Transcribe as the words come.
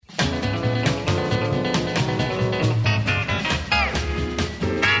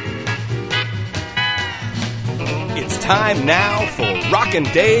time now for Rockin'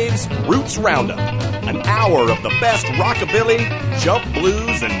 Dave's Roots Roundup, an hour of the best rockabilly, jump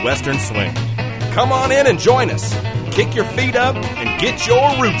blues, and western swing. Come on in and join us. Kick your feet up and get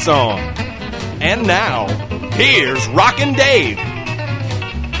your roots on. And now, here's Rockin' Dave.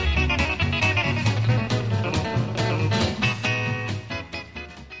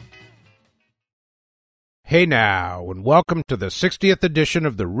 Hey now, and welcome to the 60th edition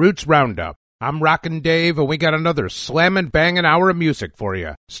of the Roots Roundup. I'm Rockin' Dave, and we got another slammin' bangin' hour of music for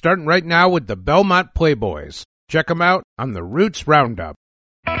you, starting right now with the Belmont Playboys. Check them out on the Roots Roundup.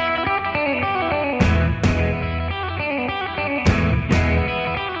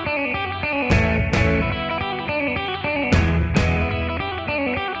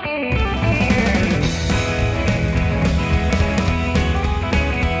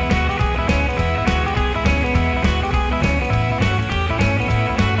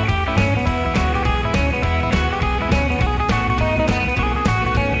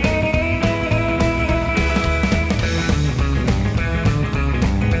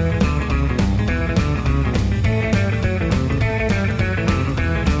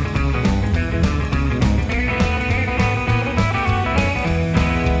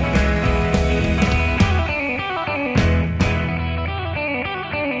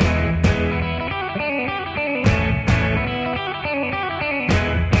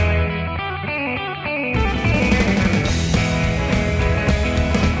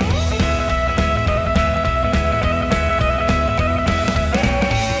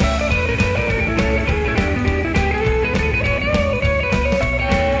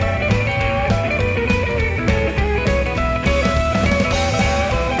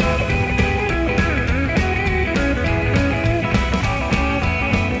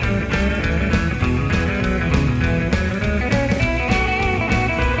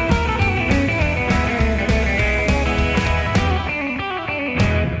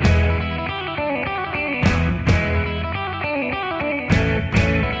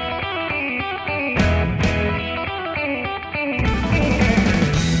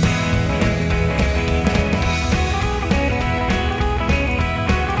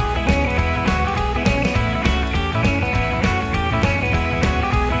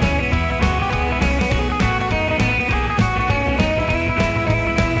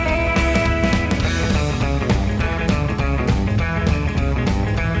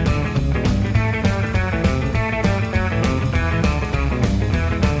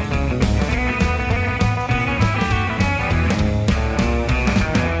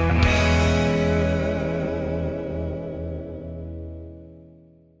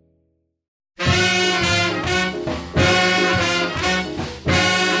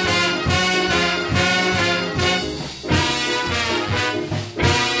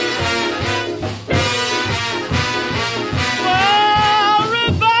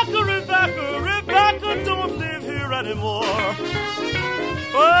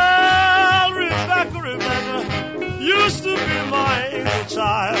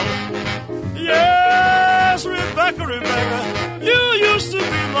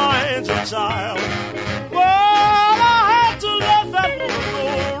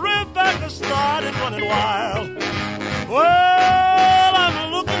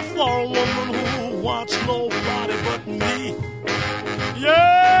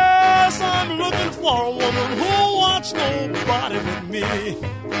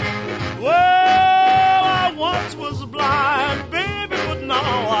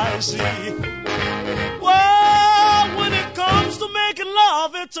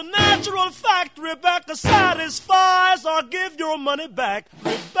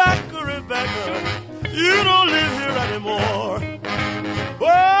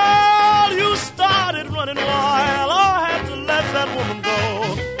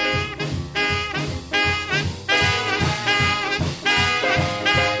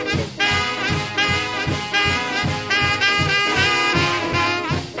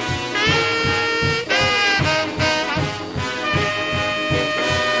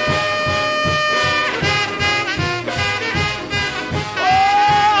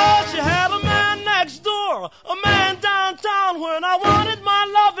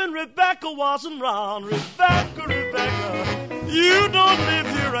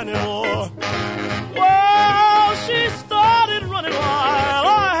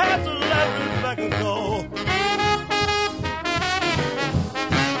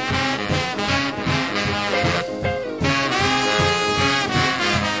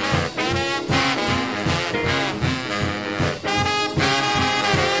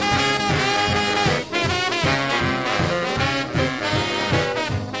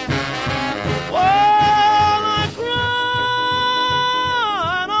 Well, I cried.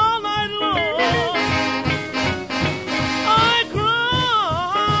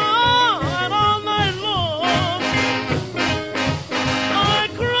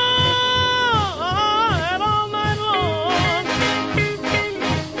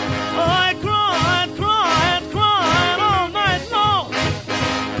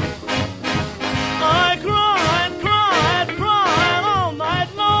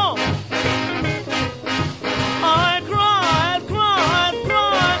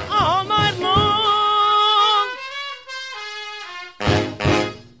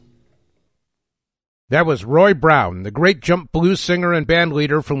 That was Roy Brown, the great jump blues singer and band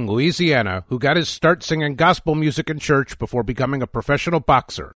leader from Louisiana, who got his start singing gospel music in church before becoming a professional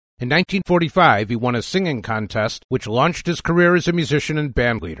boxer. In 1945, he won a singing contest, which launched his career as a musician and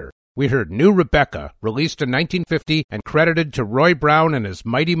band leader. We heard New Rebecca, released in 1950 and credited to Roy Brown and his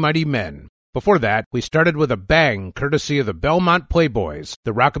Mighty Mighty Men. Before that, we started with a bang, courtesy of the Belmont Playboys,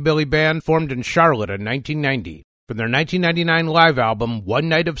 the rockabilly band formed in Charlotte in 1990. From their 1999 live album, One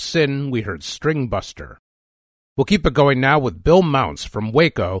Night of Sin, we heard String Buster. We'll keep it going now with Bill Mounce from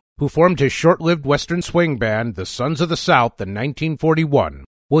Waco, who formed his short-lived Western swing band, the Sons of the South, in 1941.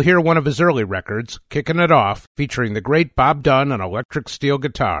 We'll hear one of his early records, Kickin' It Off, featuring the great Bob Dunn on electric steel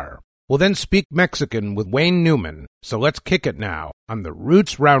guitar. We'll then speak Mexican with Wayne Newman, so let's kick it now on the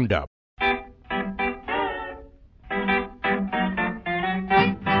Roots Roundup.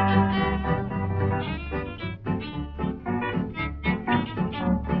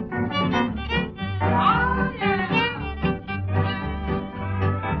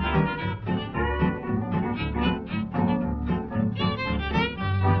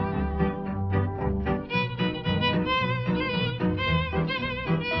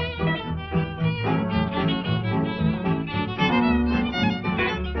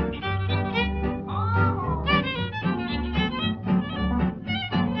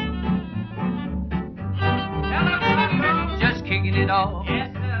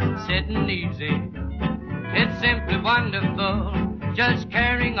 Sitting easy, it's simply wonderful, just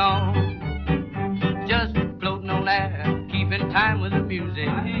carrying on, just floating on air, keeping time with the music.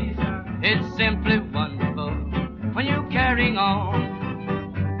 It's simply wonderful when you're carrying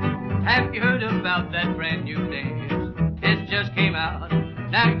on. Have you heard about that brand new dance? It just came out.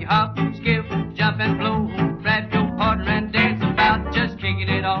 Now you hop, skip, jump and flow, grab your partner and dance about, just kicking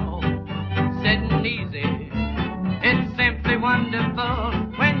it off, sitting easy. It's simply wonderful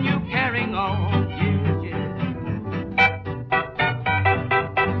when you're carrying on, yeah, yeah.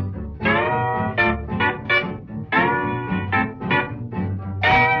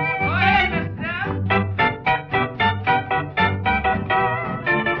 Go ahead,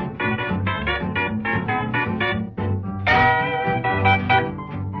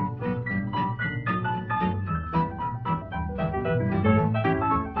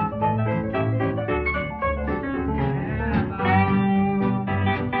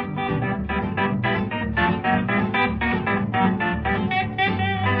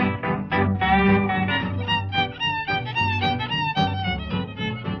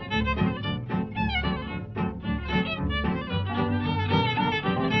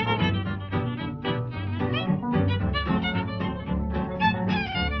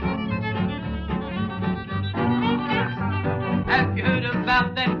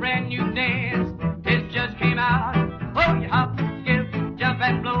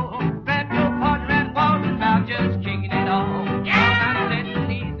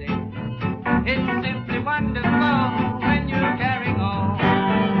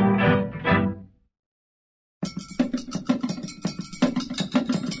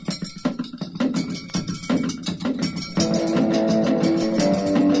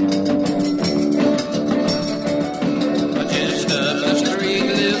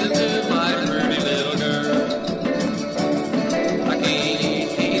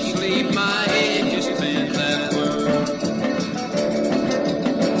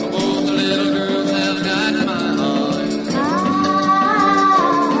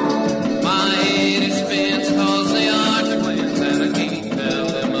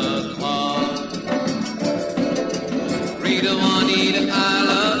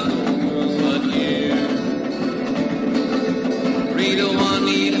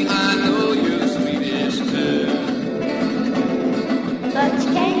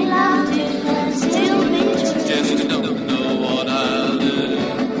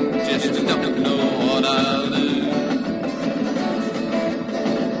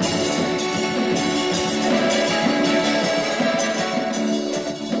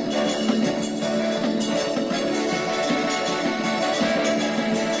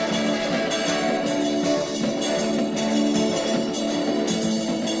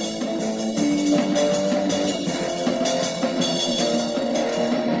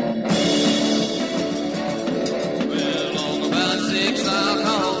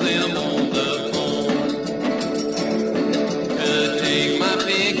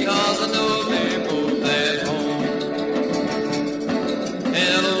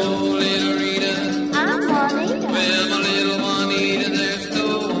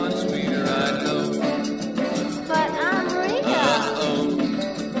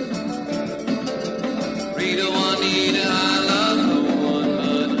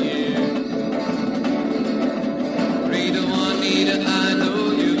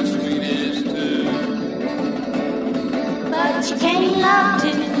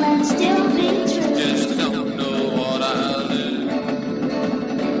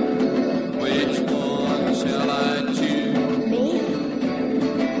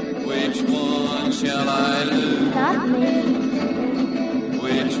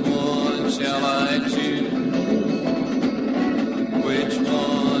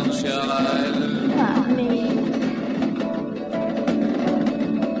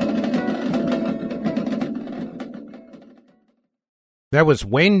 That was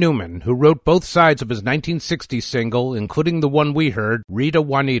Wayne Newman, who wrote both sides of his 1960 single, including the one we heard, Rita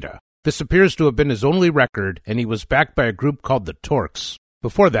Juanita. This appears to have been his only record, and he was backed by a group called the Torques.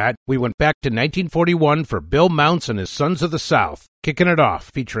 Before that, we went back to 1941 for Bill Mounce and his Sons of the South, kicking it off,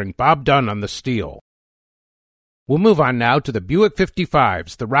 featuring Bob Dunn on the steel. We'll move on now to the Buick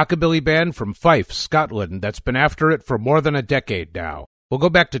 55s, the rockabilly band from Fife, Scotland, that's been after it for more than a decade now. We'll go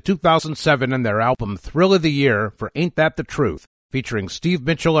back to 2007 and their album Thrill of the Year for Ain't That the Truth, featuring Steve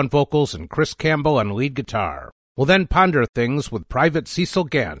Mitchell on vocals and Chris Campbell on lead guitar. We'll then ponder things with Private Cecil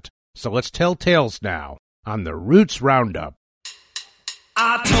Gant. So let's tell tales now on the Roots Roundup.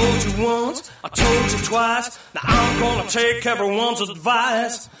 I told you once, I told you twice, now I'm gonna take everyone's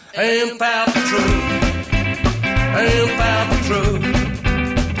advice. Ain't that the truth? Ain't that the truth?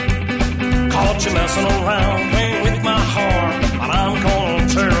 Caught you messing around, playing with my heart, but I'm gonna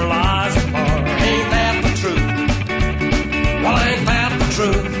tear your lies apart. Ain't that the truth? Well, ain't that the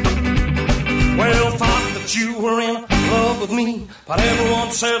truth? Well, thought that you were in love with me, but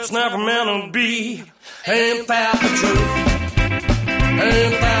everyone said it's never meant to be. Ain't that the truth?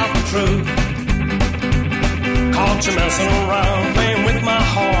 Ain't that the truth? Caught you messing around, playing with my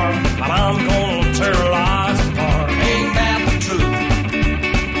heart, but I'm gonna tear your lies apart. Ain't that the truth?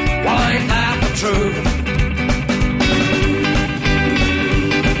 Well, ain't that the truth?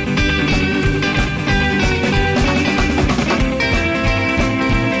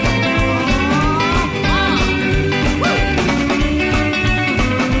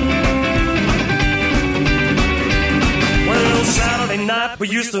 We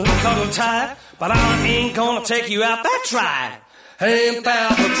used to cuddle tight, but I ain't gonna take you out, that's right. Ain't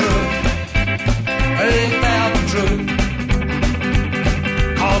that the truth? Ain't that the truth?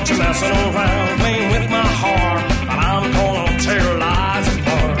 Caught you messing around, playing with my heart, but I'm gonna tear your lies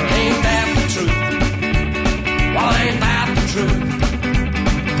apart. Ain't that the truth? Well, ain't that the truth?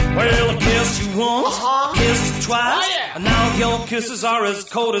 Well, I kissed you once, kissed you twice, and now your kisses are as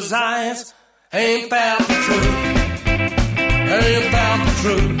cold as ice. Ain't that the truth? Ain't that the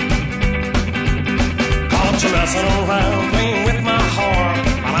truth? Caught you messing around, playing with my heart,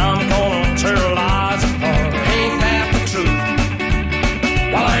 and I'm gonna tear your lies apart. Ain't that the truth?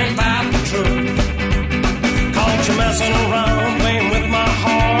 Well, ain't that the truth? Caught you messing around, playing with my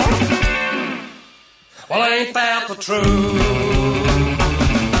heart. Well, ain't that the truth?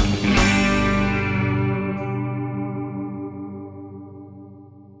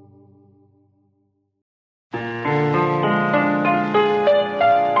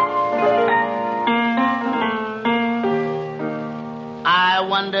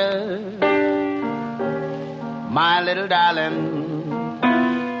 My little darling,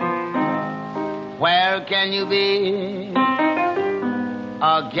 where can you be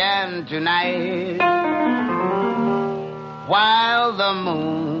again tonight? While the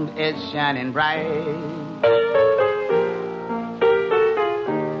moon is shining bright,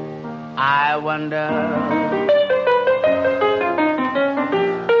 I wonder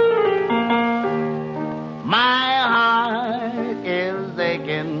my heart is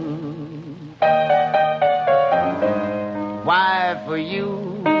aching. Why for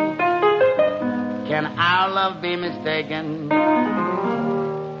you can our love be mistaken?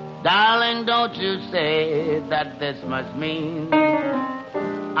 Darling, don't you say that this must mean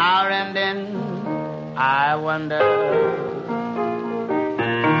our ending, I wonder.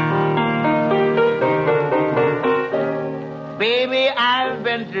 Baby, I've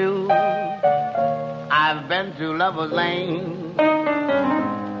been through Lover's Lane.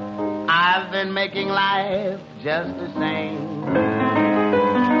 I've been making life just the same.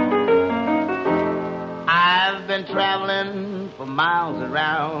 I've been traveling for miles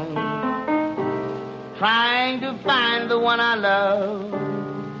around, trying to find the one I love.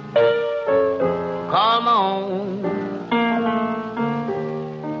 Call my own.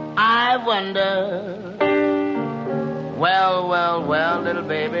 I wonder, well, little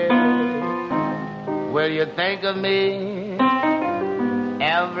baby, will you think of me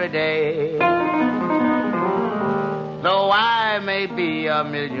every day? Though I may be a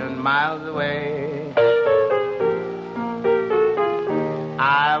million miles away,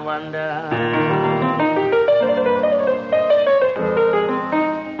 I wonder.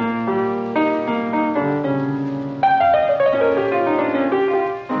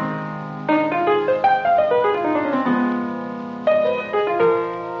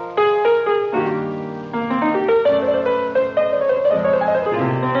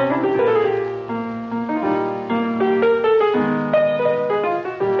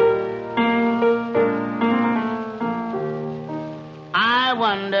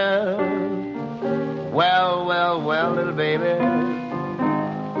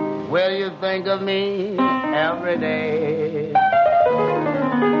 think of me every day.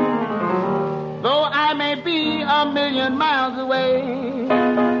 Though I may be a million miles away,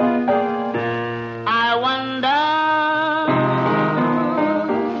 I wonder.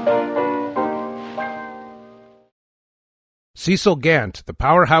 Cecil Gant, the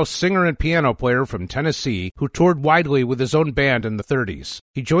powerhouse singer and piano player from Tennessee who toured widely with his own band in the 30s.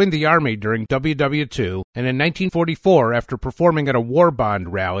 He joined the Army during WW2, and in 1944, after performing at a war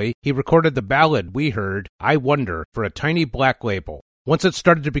bond rally, he recorded the ballad we heard, I Wonder, for a tiny black label. Once it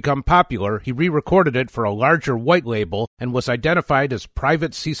started to become popular, he re-recorded it for a larger white label and was identified as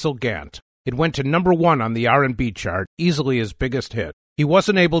Private Cecil Gant. It went to number 1 on the R&B chart, easily his biggest hit. He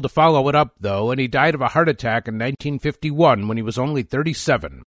wasn't able to follow it up, though, and he died of a heart attack in 1951 when he was only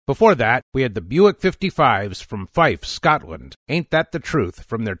 37. Before that, we had the Buick 55s from Fife, Scotland. Ain't That the Truth,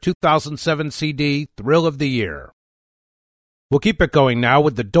 from their 2007 CD, Thrill of the Year. We'll keep it going now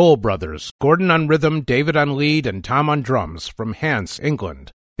with the Dole Brothers, Gordon on rhythm, David on lead, and Tom on drums, from Hants,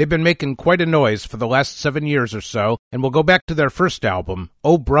 England. They've been making quite a noise for the last 7 years or so, and we'll go back to their first album,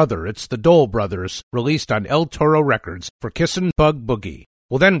 Oh Brother, It's the Dole Brothers, released on El Toro Records for Kissin' Bug Boogie.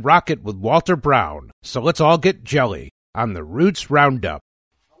 We'll then rock it with Walter Brown, so let's all get jelly on the Roots Roundup.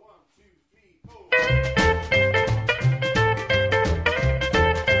 1, 2, 3,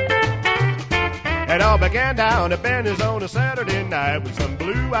 4. It all began down at Benny's on a Saturday night with some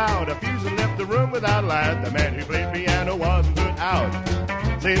blew out. A fuse and left the room without light. The man who played piano wasn't put out.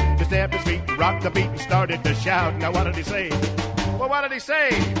 Slid to step his feet, rocked the beat and started to shout. Now what did he say? Well, what did he say?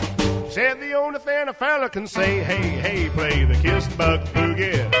 He said the only thing a fella can say, hey, hey, play the Kissin' Bug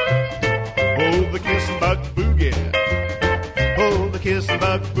Boogie. Oh, the Kissin' Bug Boogie. Oh, the Kissin'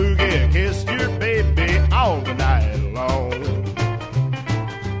 Bug Boogie. Kiss your baby all the night long.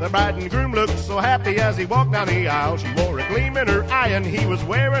 The bride and groom looked so happy as he walked down the aisle. She wore a gleam in her eye and he was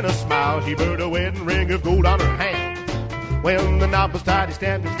wearing a smile. She put a wedding ring of gold on her hand. When the knob was tied, he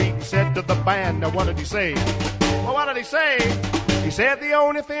stamped his feet and said to the band, now what did he say? Well, what did he say? He said the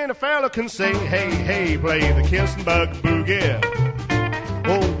only thing a fella can say, hey, hey, play the Kissin' Bug Boogie.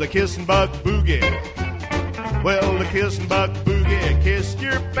 Oh, the Kissin' Bug Boogie. Well, the Kissin' Bug Boogie, kiss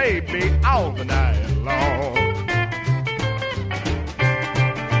your baby all the night long.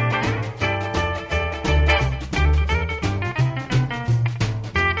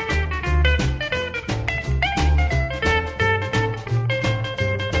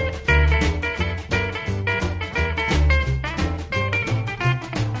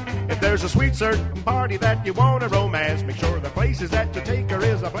 There's a sweet certain party that you want to romance. Make sure the places that you take her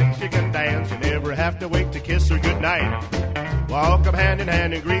is a place you can dance. You never have to wait to kiss her goodnight. Walk up hand in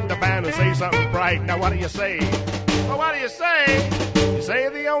hand and greet the band and say something bright. Now what do you say? Well, what do you say? You say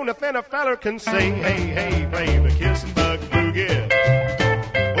the only thing a feller can say. Hey, hey, play the Kissin' Bug Boogie.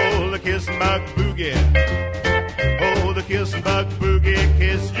 Oh, the Kissin' Bug Boogie. Oh, the Kissin' Bug Boogie.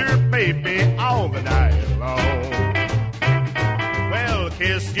 Kiss your baby all the night long.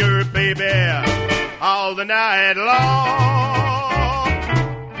 Kiss your baby all the night long.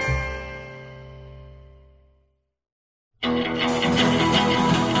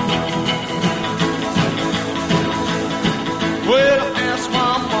 Well, I asked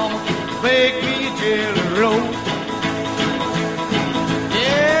my mama, bake me a jelly roll.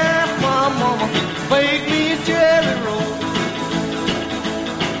 Yeah, my mama, bake me a jelly roll.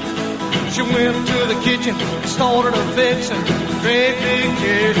 She went to the kitchen, started a fixin'. Great big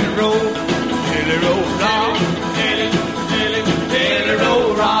jelly roll, rock, jelly,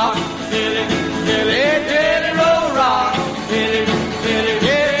 roll, rock, jelly, roll, rock, jelly,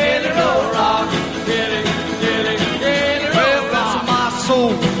 roll, rock, jelly, well, bless my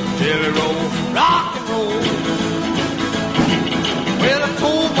soul, jelly roll, rock and roll. Well, I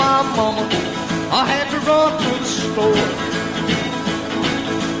told my mama I had to run to the store.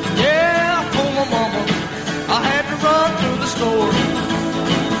 Yeah, I told my mama I had to run to the store.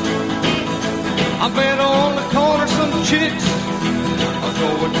 I met on the corner some chicks. I'm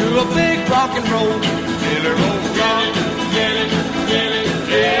going to a big rock and roll. Jelly roll rock, jelly,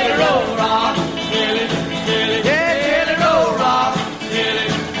 roll rock, jelly, yeah, jelly roll rock, jelly,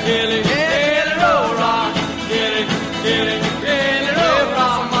 roll rock, jelly, roll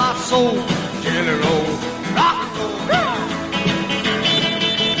rock, my soul, jelly roll, rock and roll.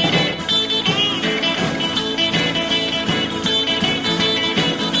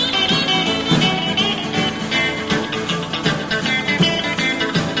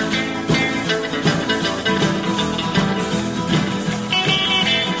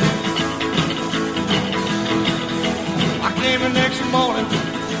 Next morning,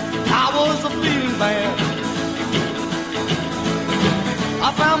 I was a feeling bad.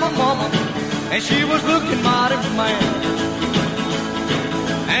 I found my mama and she was looking mighty bland.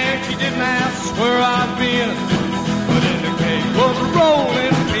 And she didn't ask where I'd been, but in the cake was a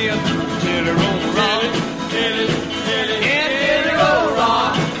rolling pin. Till it roll rock, till it roll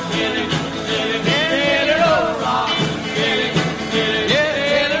rock, till it roll rock,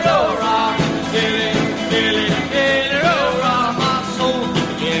 till it roll rock, till it roll rock, my soul,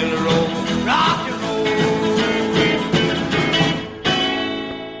 till it roll rock and roll.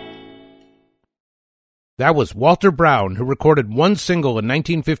 That was Walter Brown, who recorded one single in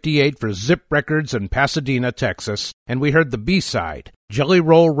 1958 for Zip Records in Pasadena, Texas, and we heard the B-side, Jelly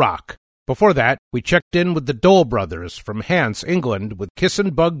Roll Rock. Before that, we checked in with the Dole Brothers from Hants, England, with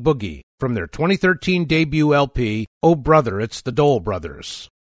Kissin' Bug Boogie from their 2013 debut LP, Oh Brother, It's the Dole Brothers.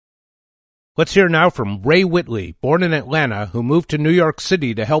 Let's hear now from Ray Whitley, born in Atlanta, who moved to New York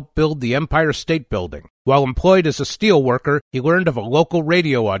City to help build the Empire State Building. While employed as a steel worker, he learned of a local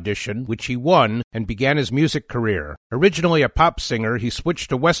radio audition, which he won, and began his music career. Originally a pop singer, he switched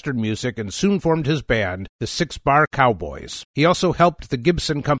to Western music and soon formed his band, the Six Bar Cowboys. He also helped the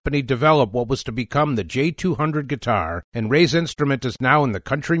Gibson Company develop what was to become the J200 guitar, and Ray's instrument is now in the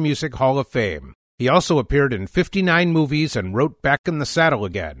Country Music Hall of Fame. He also appeared in 59 movies and wrote Back in the Saddle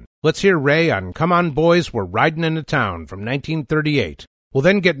Again. Let's hear Ray on Come On Boys, We're Ridin' Into Town from 1938. We'll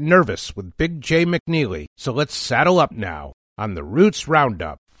then get nervous with Big J McNeely, so let's saddle up now on the Roots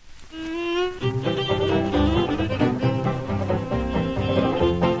Roundup.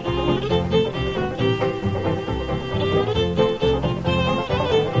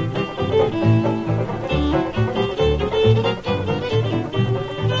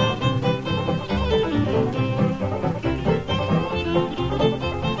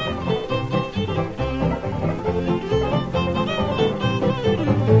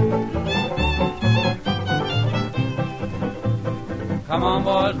 Come on,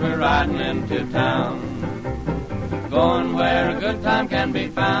 boys, we're riding into town, going where a good time can be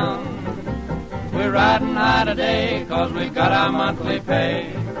found. We're riding high today, 'cause we got our monthly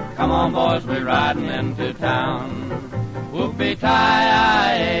pay. Come on, boys, we're riding into town.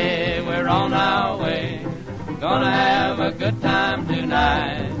 Whoopie-tie-yi, we're on our way, gonna have a good time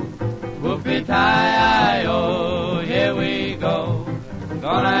tonight. Whoopie-tie-yi, oh, here we go,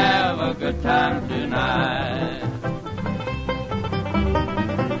 gonna have a good time tonight.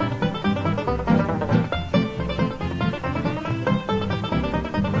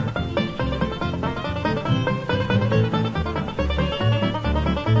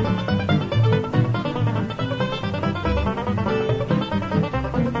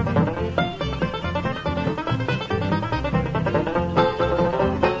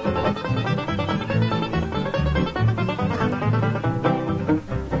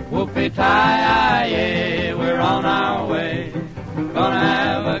 Whoopie-tie-yi, we're on our way, gonna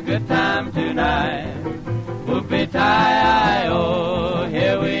have a good time tonight. Whoopie-tie-yi, oh,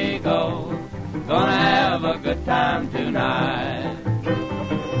 here we go, gonna have a good time tonight.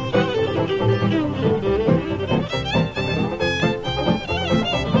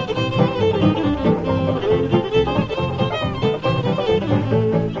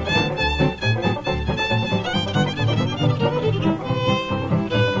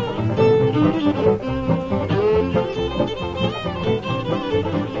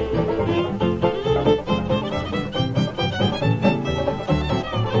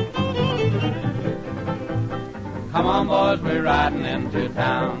 Come on, boys, we're riding into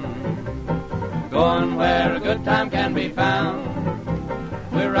town, going where a good time can be found.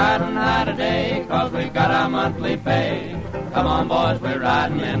 We're riding high today, 'cause we got our monthly pay. Come on, boys, we're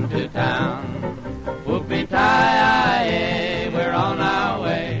riding into town. Whoopie-tie-yi, we're on our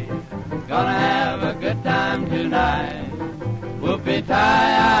way, gonna have a good time tonight.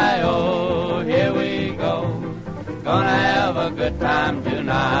 Whoopie-tie-yi, oh, here we go, gonna have a good time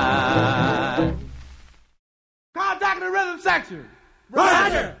tonight. Contact the rhythm section.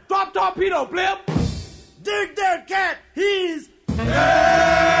 Roger. Drop torpedo, Blimp. Dig that cat, he's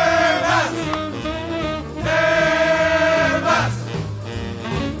Nervous. Nervous.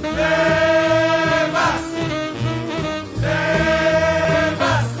 Nervous.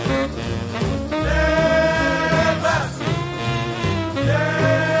 Nervous. Nervous.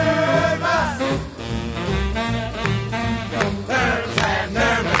 Nervous. Nervous and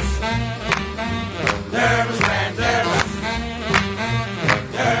nervous. Nervous and nervous.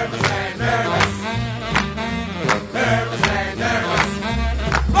 Nervous and nervous. Nervous and nervous.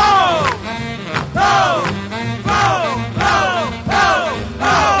 Oh!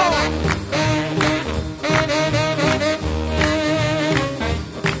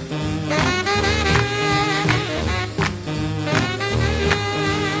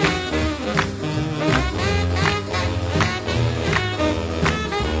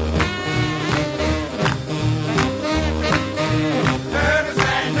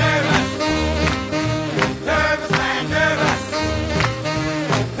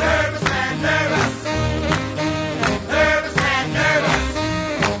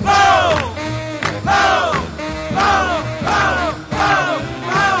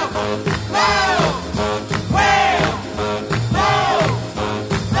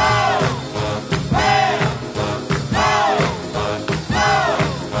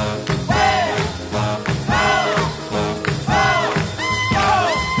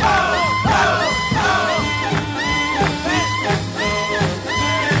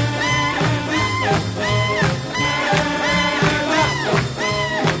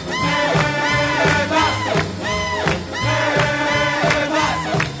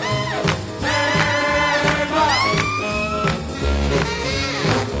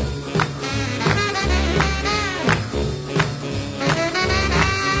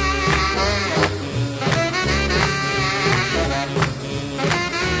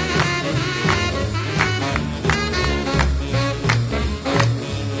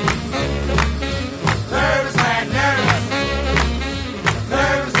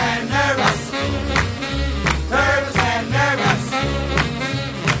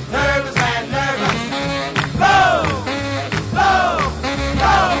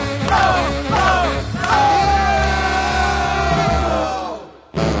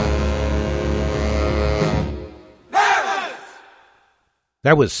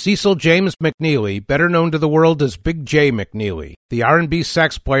 That was Cecil James McNeely, better known to the world as Big J McNeely, the R&B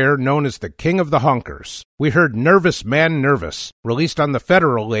sax player known as the King of the Honkers. We heard Nervous Man Nervous, released on the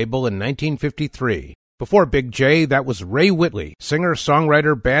Federal label in 1953. Before Big J, that was Ray Whitley, singer,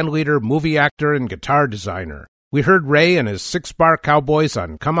 songwriter, bandleader, movie actor, and guitar designer. We heard Ray and his 6-bar Cowboys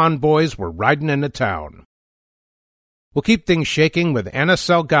on Come On Boys, We're Ridin' Into Town. We'll keep things shaking with Anna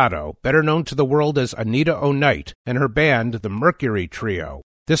Salgado, better known to the world as Anita O'Knight, and her band, the Mercury Trio.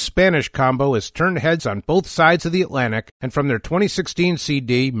 This Spanish combo has turned heads on both sides of the Atlantic, and from their 2016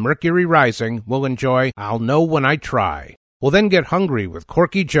 CD, Mercury Rising, we'll enjoy I'll Know When I Try. We'll then get hungry with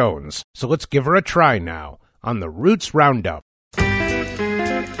Corky Jones, so let's give her a try now on the Roots Roundup.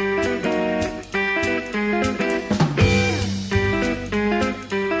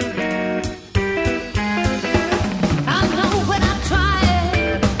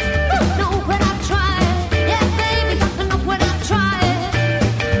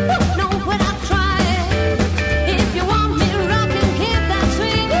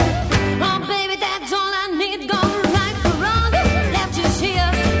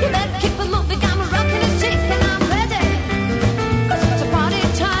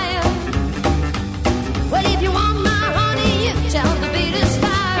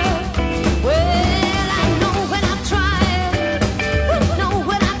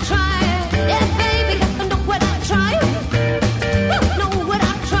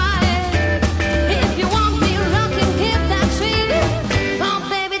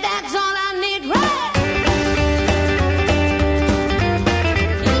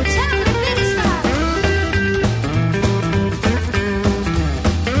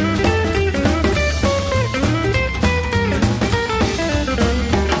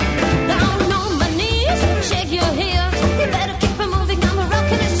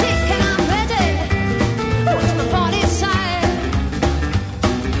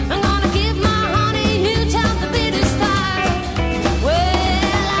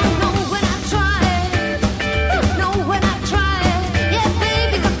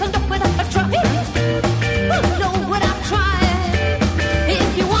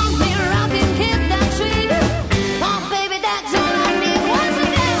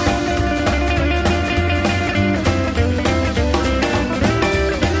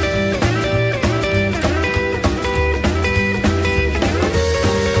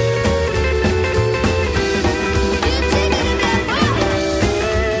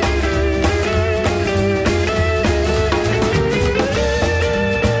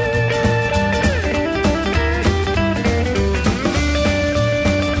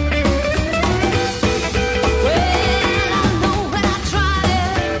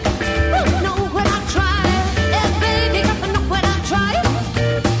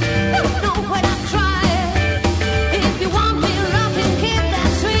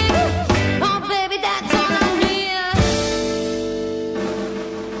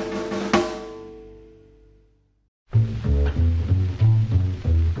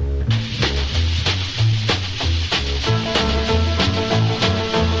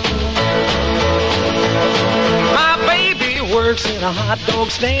 In a hot dog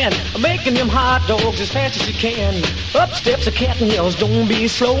stand, making them hot dogs as fast as you can. Up steps a cat and yells, don't be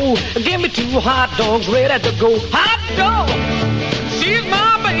slow. Give me 2 hot dogs ready to go. Hot dog, she's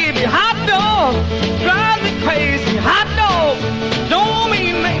my baby. Hot dog, drives me crazy. Hot dog, don't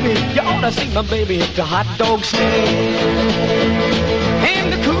mean maybe. You ought to see my baby at the hot dog stand. In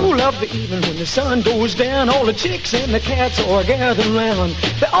the cool of the evening when the sun goes down, all the chicks and the cats are gathered round.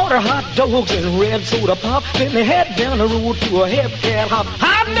 They order hot dogs and red soda pop, then they head down the road to a hip cat hop.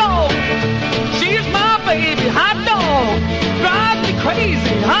 Hot dog, she's my baby. Hot dog, drives me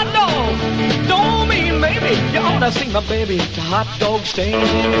crazy. Hot dog, don't mean maybe. You ought to see my baby at the hot dog stand.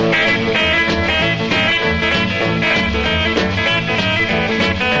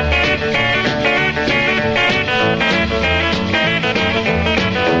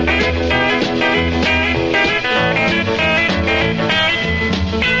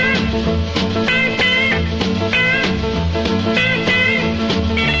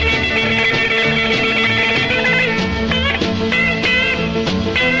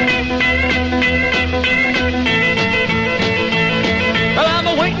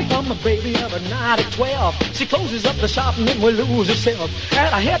 Baby of a night at 12, she closes up the shop and then we lose herself.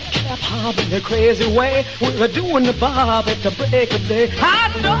 At a head cap hop in a crazy way, we're doing the bob at the break of day.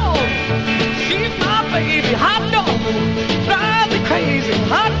 Hot dog, she's my baby. Hot dog, drives me crazy.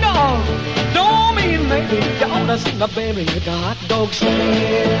 Hot dog, don't mean maybe. You ought to see my baby at the hot dog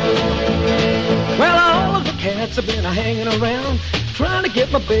stand. Well, all of the cats have been hanging around, trying to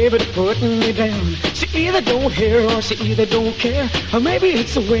get my baby to putting me down. She either don't hear or she either don't care, or maybe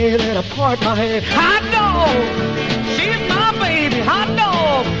it's the way that I part my hair. Hot dog, she's my baby. Hot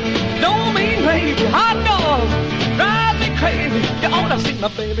dog, don't mean baby. Hot dog, drive me crazy. You ought to see my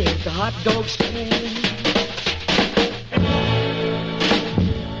baby at the hot dog stand.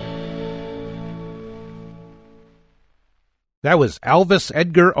 That was Alvis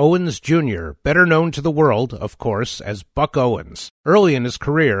Edgar Owens Jr., better known to the world, of course, as Buck Owens. Early in his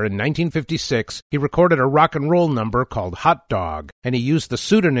career, in 1956, he recorded a rock and roll number called Hot Dog, and he used the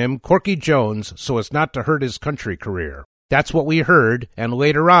pseudonym Corky Jones so as not to hurt his country career. That's what we heard, and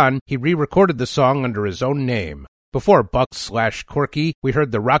later on, he re-recorded the song under his own name. Before Buck/Corky, we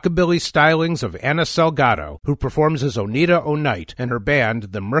heard the rockabilly stylings of Anna Salgado, who performs as Onita O'Night and her band,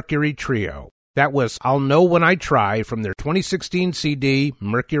 the Mercury Trio. That was I'll Know When I Try from their 2016 CD,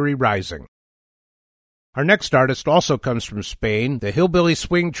 Mercury Rising. Our next artist also comes from Spain, the hillbilly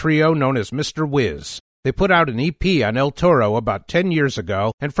swing trio known as Mr. Wiz. They put out an EP on El Toro about 10 years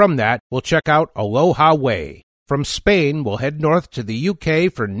ago, and from that, we'll check out Aloha Way. From Spain, we'll head north to the UK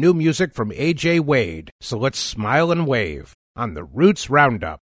for new music from A.J. Wade. So let's smile and wave on the Roots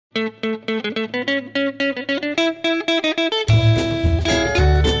Roundup.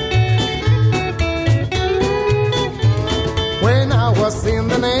 When I was in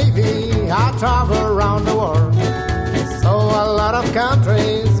the Navy, I traveled around the world. Saw a lot of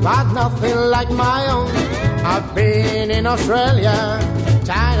countries, but nothing like my own. I've been in Australia,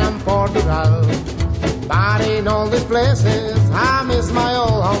 China and Portugal. But in all these places, I miss my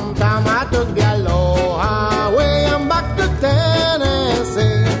old hometown. I took the Aloha way, I'm back to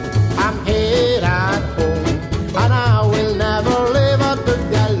Tennessee. I'm here at home, and I will never leave. I took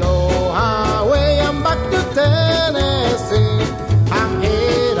the Aloha way, I'm back to Tennessee. I'm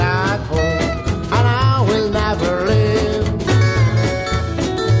here at home, and I will never leave.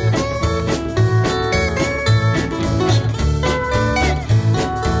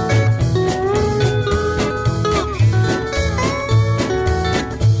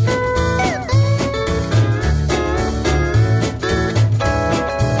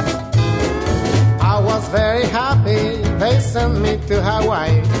 They sent me to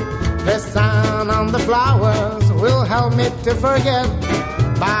Hawaii. The sun and the flowers will help me to forget.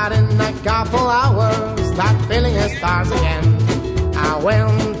 But in a couple hours, that feeling starts again. I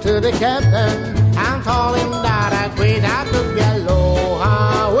went to the captain and told him that I quit. I took the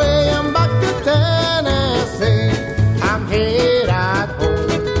Aloha way, I'm back to Tennessee. I'm here at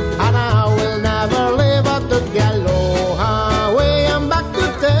home, and I will never leave. I took the Aloha way, I'm back to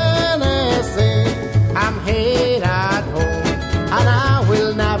Tennessee. I'm here at home, and I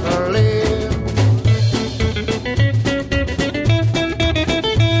will never leave.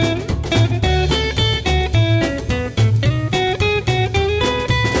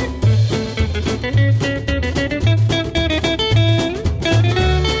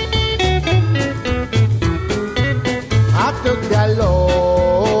 I took the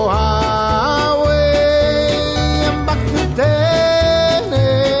Aloha way, I'm back to Tennessee.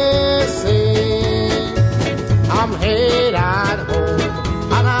 I'm here at home,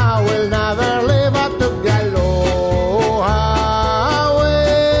 and I will never leave. I took the Aloha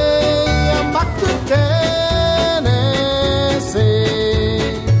way, I'm back to Tennessee.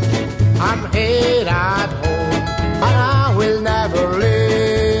 I'm here at home, and I will never leave.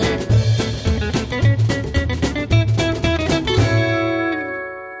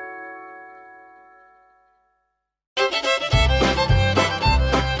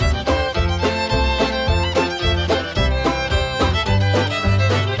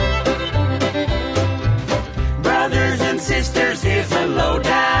 Brothers and sisters, here's the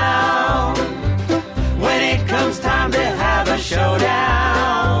lowdown. When it comes time to have a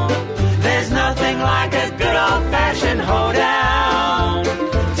showdown, there's nothing like a good old-fashioned hoedown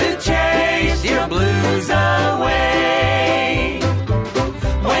to chase your blues away.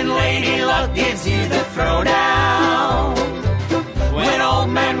 When Lady Luck gives you the throwdown, when old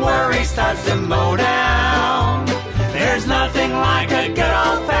man Worry starts to mow down, there's nothing like a good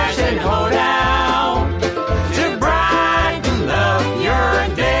old-fashioned hoedown to brighten up your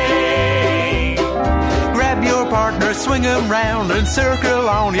day. Grab your partner, swing 'em round and circle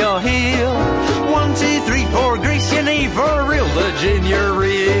on your heel. 1, 2, 3, 4, grease your knee for real, the gin you're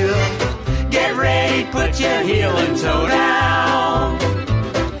real. Get ready, put your heel and toe down.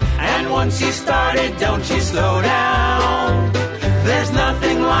 And once you started, don't you slow down. There's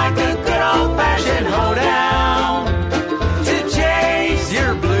nothing like a good old-fashioned hoedown to chase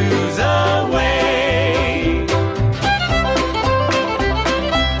your blues away.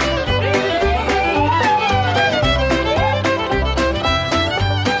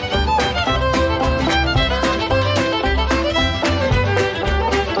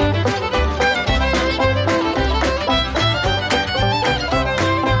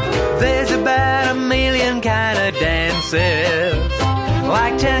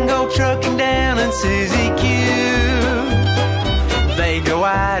 Tango trucking down in Suzy Q. They go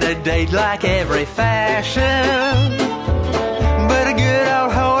out a date like every fashion, but a good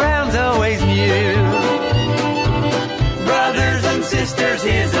old hoedown's always new. Brothers and sisters,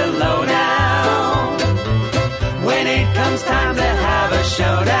 here's a lowdown. When it comes time to have a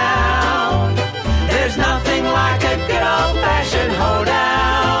showdown, there's nothing like a good old-fashioned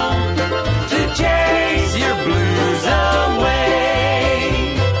hoedown to chase your blues away.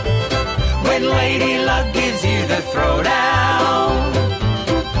 When Lady Luck gives you the throwdown,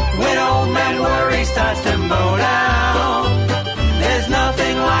 when old man worry starts to mow down, there's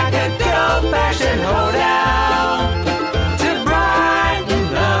nothing like a good old-fashioned hoedown to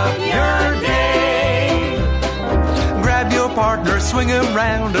brighten up your day. Grab your partner, swing him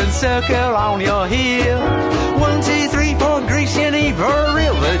round and circle on your heel. 1, 2, 3, 4, Grecian Eve, or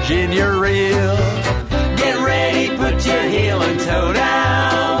real Virginia reel. Get ready, put your heel and toe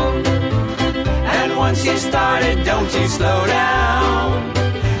down, and once you started, don't you slow down.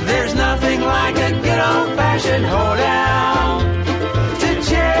 There's nothing like a good old-fashioned hoedown to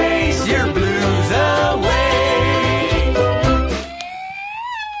chase your blues away.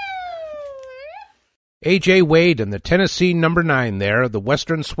 A.J. Wade and the Tennessee Number 9 there, the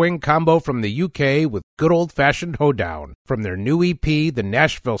Western Swing combo from the UK with good old-fashioned hoedown from their new EP, The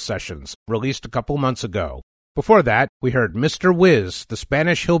Nashville Sessions, released a couple months ago. Before that, we heard Mr. Wiz, the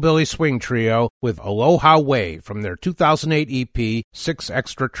Spanish Hillbilly Swing Trio, with Aloha Way from their 2008 EP, 6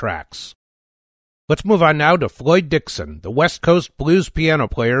 Extra Tracks. Let's move on now to Floyd Dixon, the West Coast blues piano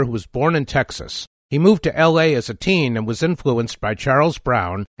player who was born in Texas. He moved to L.A. as a teen and was influenced by Charles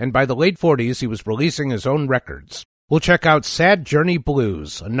Brown, and by the late 40s he was releasing his own records. We'll check out Sad Journey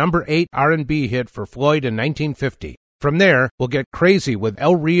Blues, a number 8 R&B hit for Floyd in 1950. From there, we'll get crazy with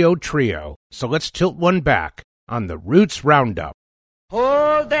El Rio Trio. So let's tilt one back on the Roots Roundup.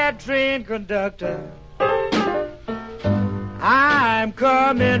 Hold that train, conductor. I'm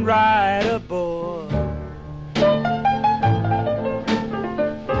coming right aboard.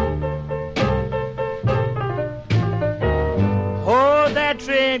 Hold that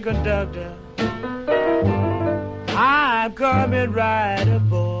train, conductor. I'm coming right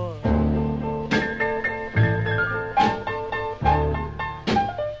aboard.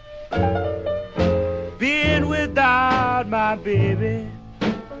 Being without my baby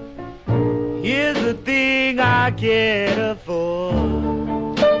is the thing I can't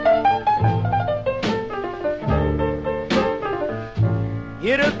afford.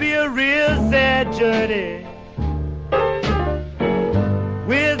 It'll be a real sad journey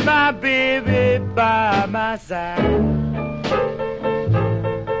with my baby by my side.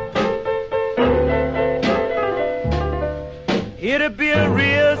 It'll be a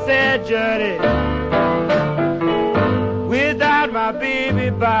real sad journey without my baby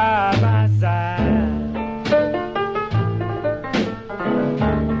by my side.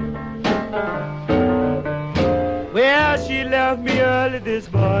 Well, she left me early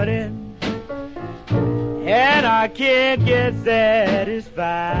this morning, and I can't get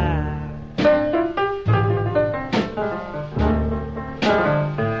satisfied.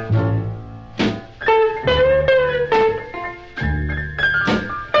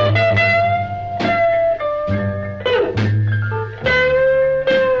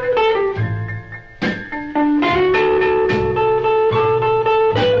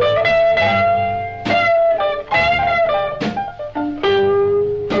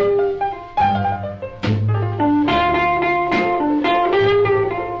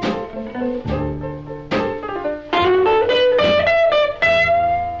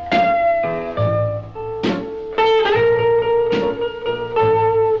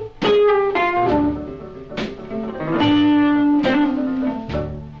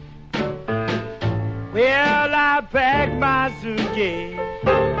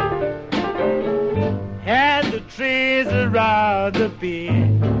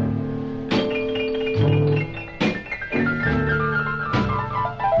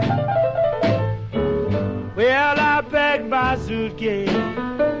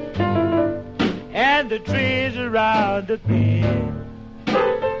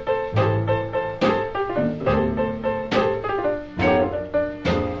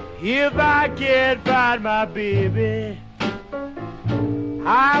 If I can't find my baby,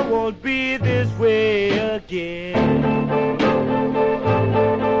 I won't be this way again.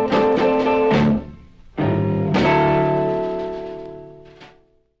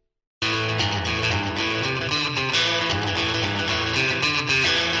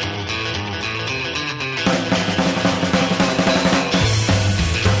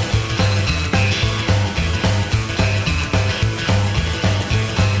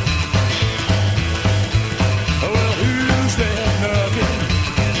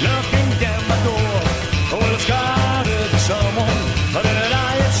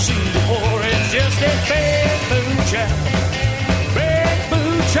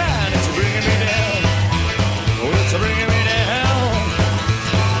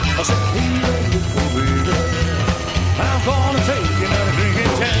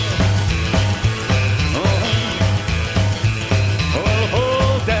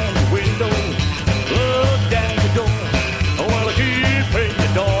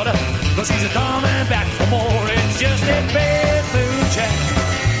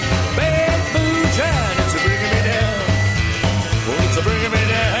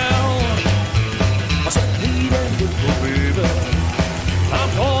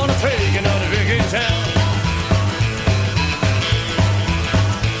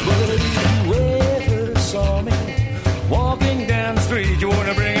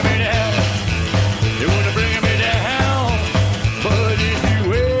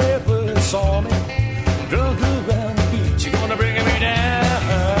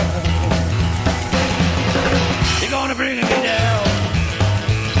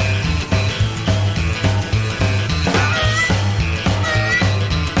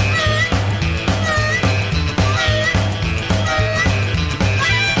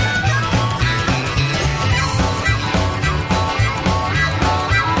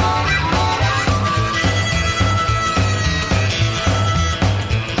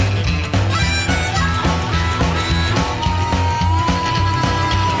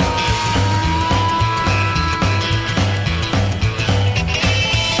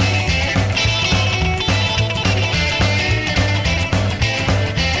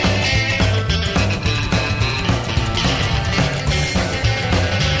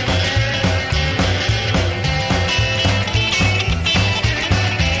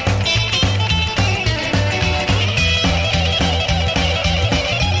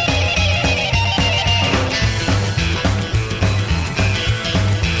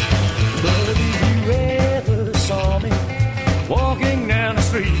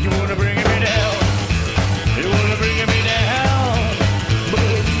 street. You wanna bring me down. You wanna bring me down. But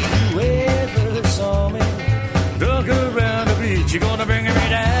if you ever saw me drunk around the beach, you're gonna bring me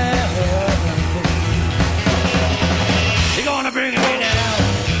down. You're gonna bring me down.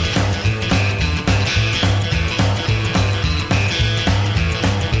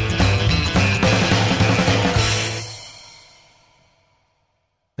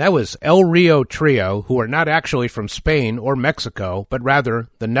 That was El Rio Trio, who are not actually from Spain or Mexico, but rather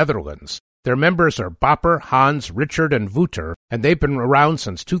the Netherlands. Their members are Bopper, Hans, Richard, and Wouter, and they've been around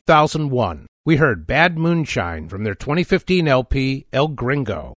since 2001. We heard Bad Moonshine from their 2015 LP, El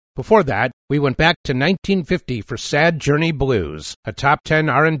Gringo. Before that, we went back to 1950 for Sad Journey Blues, a top 10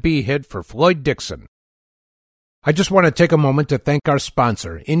 R&B hit for Floyd Dixon. I just want to take a moment to thank our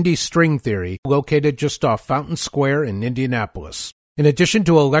sponsor, Indie String Theory, located just off Fountain Square in Indianapolis. In addition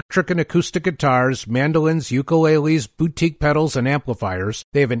to electric and acoustic guitars, mandolins, ukuleles, boutique pedals, and amplifiers,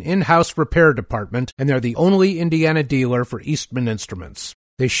 they have an in-house repair department, and they're the only Indiana dealer for Eastman Instruments.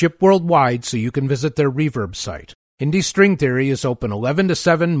 They ship worldwide, so you can visit their Reverb site. Indie String Theory is open 11 to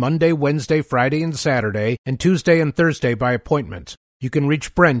 7 Monday, Wednesday, Friday, and Saturday, and Tuesday and Thursday by appointment. You can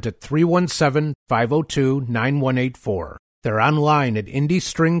reach Brent at 317-502-9184. They're online at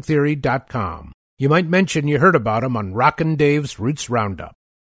indiestringtheory.com. You might mention you heard about them on Rockin' Dave's Roots Roundup.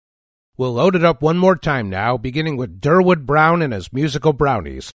 We'll load it up one more time now, beginning with Durwood Brown and his Musical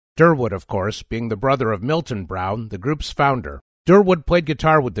Brownies. Durwood, of course, being the brother of Milton Brown, the group's founder. Durwood played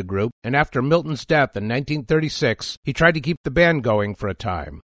guitar with the group, and after Milton's death in 1936, he tried to keep the band going for a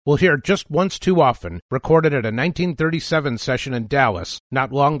time. We'll hear Just Once Too Often, recorded at a 1937 session in Dallas,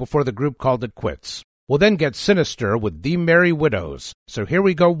 not long before the group called it quits. We'll then get sinister with The Merry Widows, so here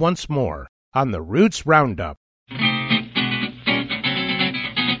we go once more on the Roots Roundup.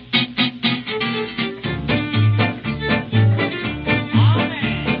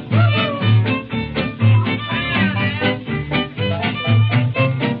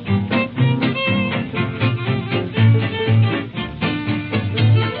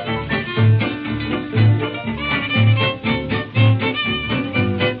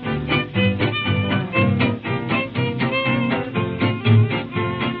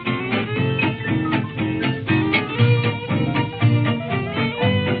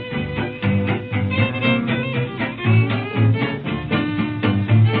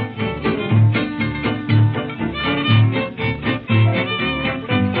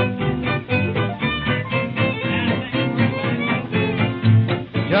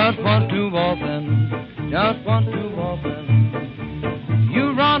 Just one too often.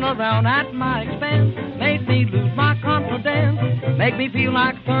 You run around at my expense, make me lose my confidence, make me feel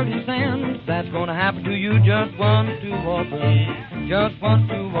like 30 cents. That's gonna happen to you just one too often. Just one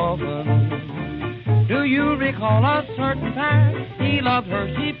too often. Do you recall a certain time? He loved her,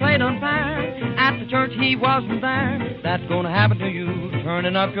 she played unfair. At the church he wasn't there. That's gonna happen to you,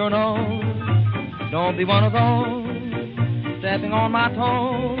 turning up your nose. Don't be one of those stepping on my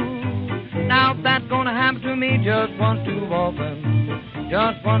toes. Now that's gonna happen to me just once too often.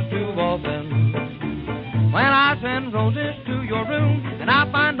 Just once too often. When I send roses to your room and I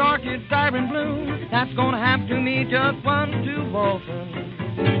find orchids dire in bloom, that's gonna happen to me just once too often.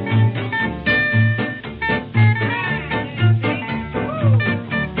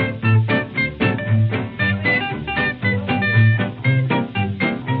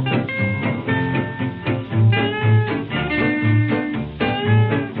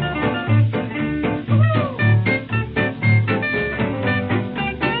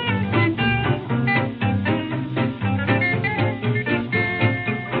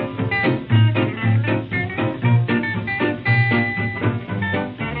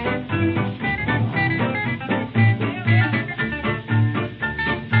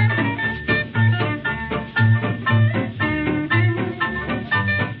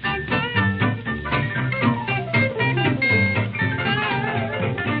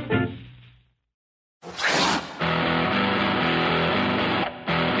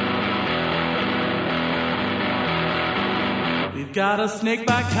 Got a snake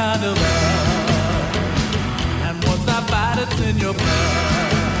bite kind of love, and once I bite it's in your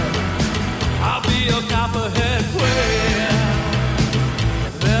blood. I'll be your copperhead queen,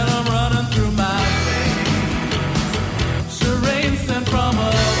 then I'm running through my veins. Sure rain sent from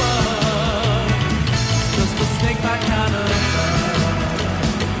above. It's just a snake bite kind of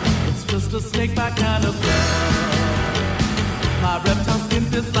love. It's just a snake bite kind of love. My reptile skin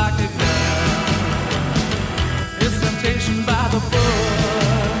fits like a gun. Temptation by the foot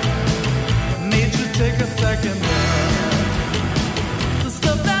made you take a second look. The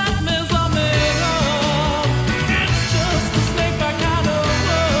stuff that men are made of, it's just a snake bite kind of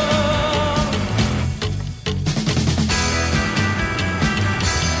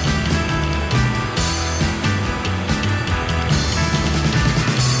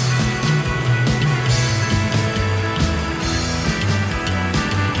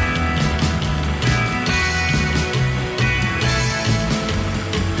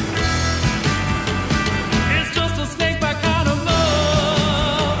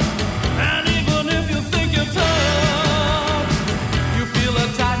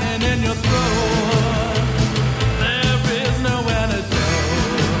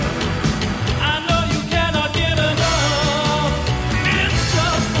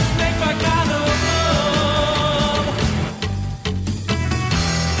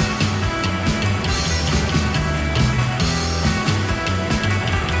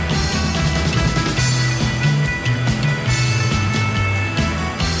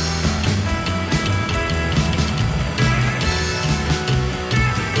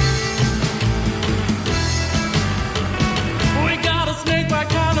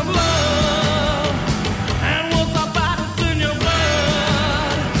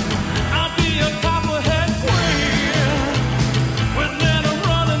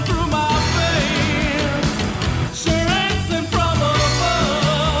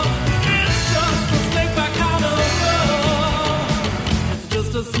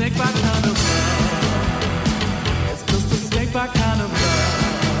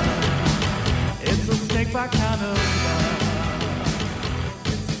snakebite kind of love.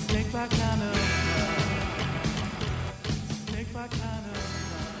 It's a snakebite kind of love. Snakebite kind of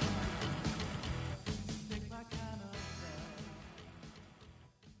love. Snakebite kind of love.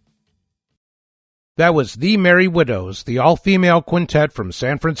 That was The Merry Widows, the all-female quintet from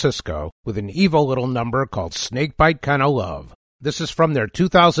San Francisco, with an evil little number called Snakebite Kinda Love. This is from their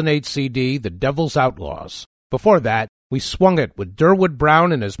 2008 CD, The Devil's Outlaws. Before that, we swung it with Durwood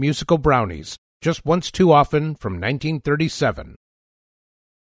Brown and his musical Brownies, Just Once Too Often from 1937.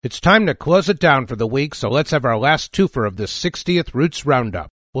 It's time to close it down for the week, so let's have our last twofer of this 60th Roots Roundup.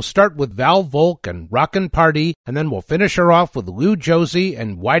 We'll start with Val Volk and Rockin' Party, and then we'll finish her off with Lou Josie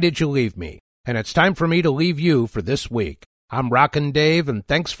and Why Did You Leave Me? And it's time for me to leave you for this week. I'm Rockin' Dave, and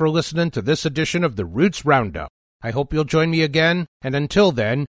thanks for listening to this edition of the Roots Roundup. I hope you'll join me again, and until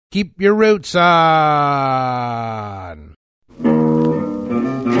then, keep your roots on!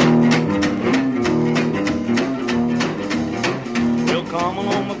 Well, come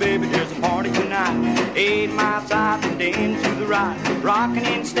along, my baby, there's a party tonight. 8 miles out and in to the right. Rockin'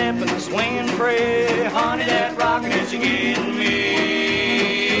 and steppin', swingin' free. Honey, that rockin' is getting me.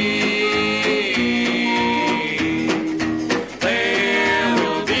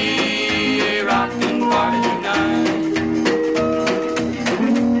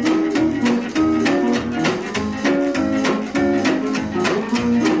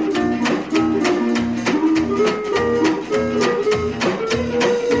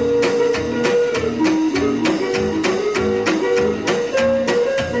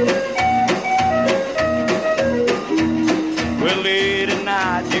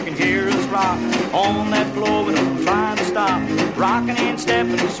 Rockin' and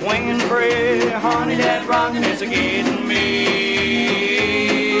steppin', swingin' free. Honey, that rockin' is getting me.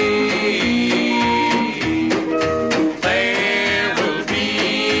 There will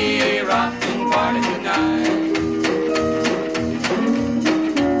be a rockin' party tonight.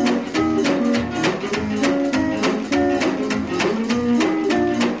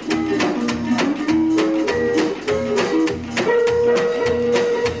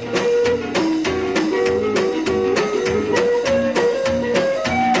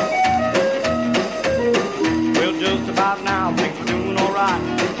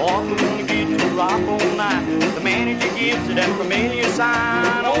 That familiar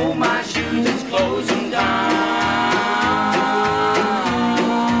sign, oh, my shoes, it's closing time.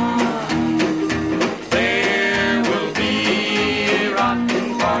 There will be a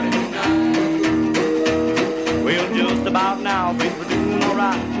rockin' party tonight. Well, just about now, think we're doing all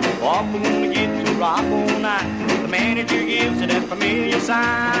right. Off we're gonna get to rock all night. The manager gives it that familiar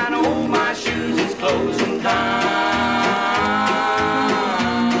sign, oh, my shoes, it's closing time.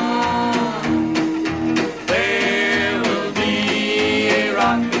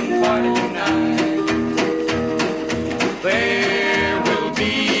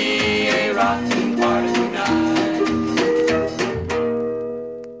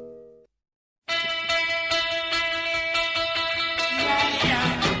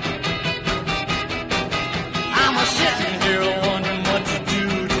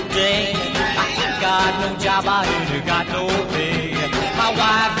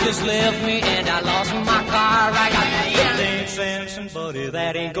 Just left me and I lost my car. I got 15 cents and buddy,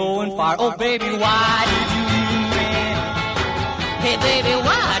 that ain't going far. Oh baby, why did you leave me? Hey baby,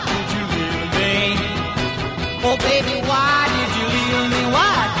 why did you leave me? Oh baby, why did you leave me?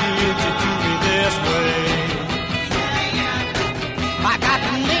 Why did you do me this way? I got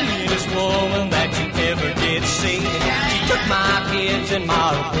the meanest woman that you ever did see. She took my kids and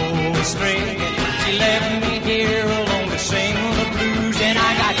my whole string. She left me here alone to sing the blues, and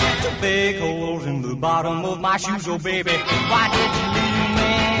I got two big holes in the bottom of my shoes. Oh baby, why did you leave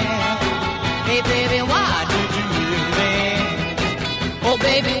me? Hey baby, why did you leave me? Oh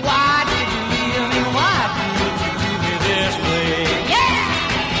baby, why did you leave me? Why did you do me this way? Yeah!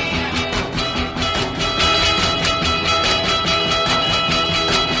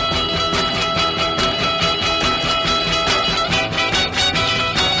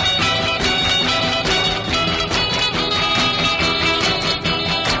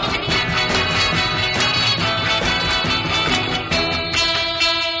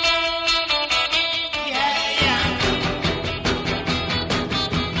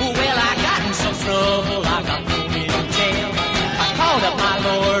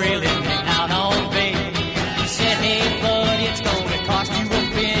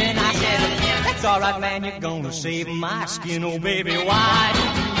 All right, man, you're gonna save my skin. Oh, baby, why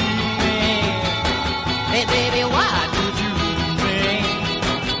did you leave me? Hey, baby, why did you leave me?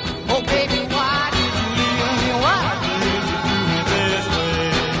 Oh, baby, why did you leave me? Why did you do me this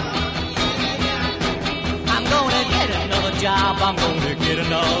way? job, I'm gonna get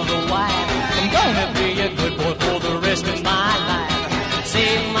another wife. I'm gonna be a good boy for the rest of my life.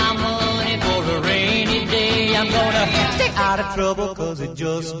 Save my money for a rainy day. I'm gonna stay out of trouble 'cause it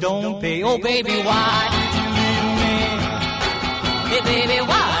just don't pay. Oh baby, why did you leave me? Hey baby,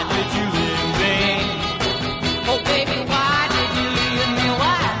 why did you leave me? Oh baby, why did you leave me?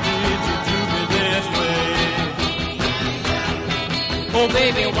 Why did you do me this way? Oh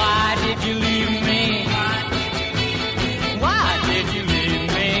baby, why did you leave me? Why did you leave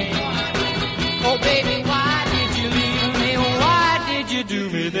me? Oh baby, why did you leave me? Why did you do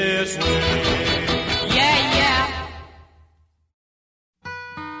me this way? Yeah, yeah.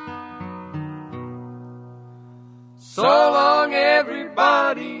 So long,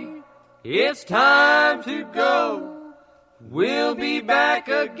 everybody. It's time to go. We'll be back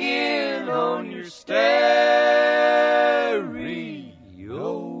again on your stereo.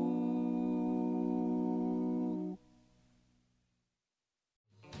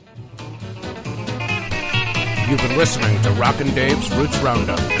 You've been listening to Rockin' Dave's Roots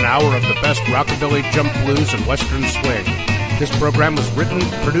Roundup, an hour of the best rockabilly, jump blues, and western swing. This program was written,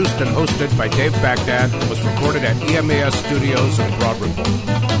 produced, and hosted by Dave Baghdad and was recorded at EMAS Studios in Broad Ripple.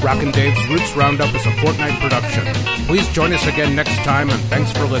 Rockin' Dave's Roots Roundup is a fortnight production. Please join us again next time, and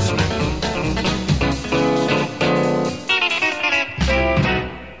thanks for listening.